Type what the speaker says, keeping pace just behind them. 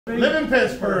Living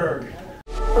Pittsburgh.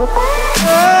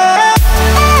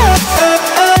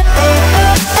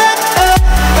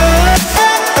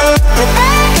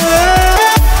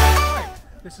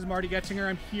 This is Marty Getzinger.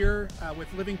 I'm here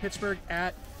with Living Pittsburgh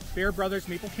at Bear Brothers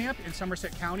Maple Camp in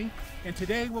Somerset County. And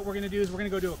today what we're going to do is we're going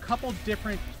to go to a couple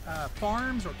different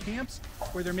farms or camps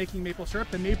where they're making maple syrup.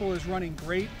 The maple is running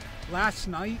great. Last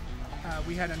night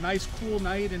we had a nice cool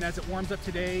night, and as it warms up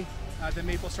today, the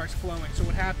maple starts flowing. So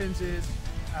what happens is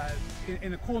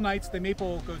in the cool nights, the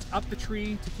maple goes up the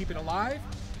tree to keep it alive.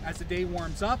 As the day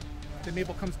warms up, the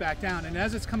maple comes back down. And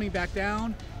as it's coming back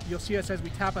down, you'll see us as we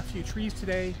tap a few trees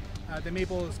today. The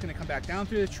maple is going to come back down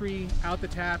through the tree, out the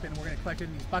tap, and we're going to collect it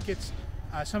in these buckets.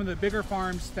 Some of the bigger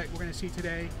farms that we're going to see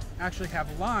today actually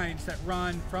have lines that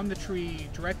run from the tree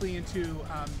directly into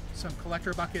some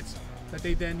collector buckets that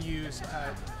they then use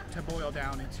to boil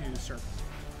down into syrup.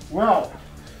 Well,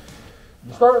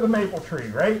 you start with the maple tree,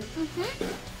 right?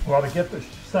 Mm-hmm. Well, to get the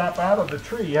sap out of the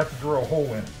tree, you have to drill a hole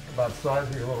in it, about the size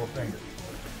of your little finger.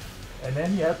 And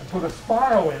then you have to put a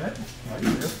spile in it, like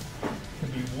this. It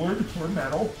can be wood or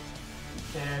metal,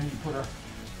 and you put a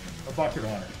bucket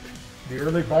on it. The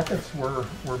early buckets were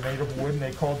made of wood, and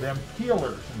they called them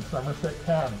peelers in Somerset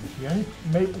County. It's the only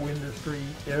maple industry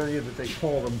area that they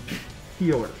call them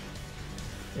peelers.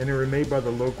 And they were made by the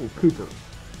local cooper.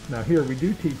 Now here we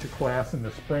do teach a class in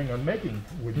the spring on making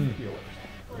wooden peelers.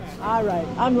 All right,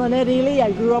 I'm Lynette Ely.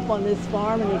 I grew up on this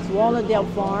farm, and it's Walnutdale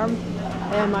Farm.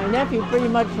 And my nephew pretty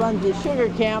much runs the sugar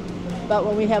camp, but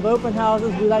when we have open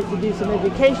houses, we like to do some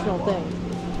educational things.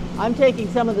 I'm taking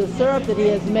some of the syrup that he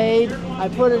has made. I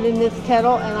put it in this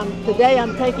kettle, and today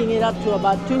I'm taking it up to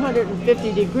about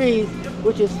 250 degrees,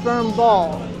 which is firm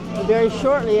ball. And very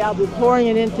shortly, I'll be pouring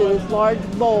it into this large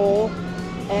bowl,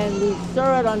 and we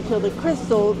stir it until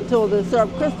the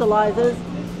syrup crystallizes,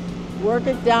 work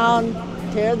it down,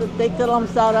 tear the take the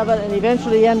lumps out of it, and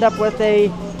eventually end up with a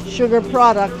sugar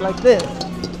product like this.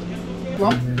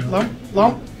 Lump, lump,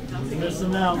 lump. Miss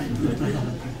them out.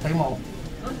 Take them all.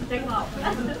 Take them off.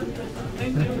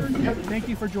 Thank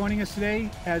you for joining us today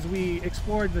as we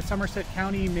explored the Somerset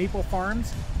County maple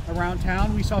farms around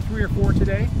town. We saw 3 or 4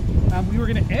 today. We were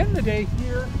going to end the day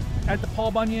here at the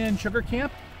Paul Bunyan Sugar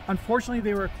Camp. Unfortunately,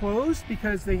 they were closed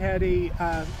because they had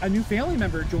a new family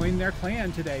member join their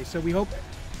clan today. So we hope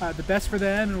the best for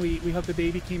them, and we hope the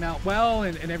baby came out well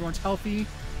and everyone's healthy.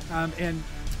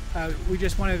 We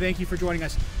just want to thank you for joining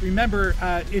us. Remember,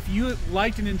 if you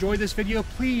liked and enjoyed this video,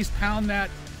 please pound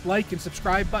that like and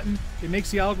subscribe button. It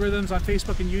makes the algorithms on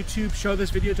Facebook and YouTube show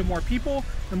this video to more people.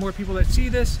 The more people that see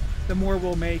this, the more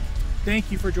we'll make.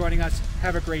 Thank you for joining us.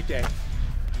 Have a great day.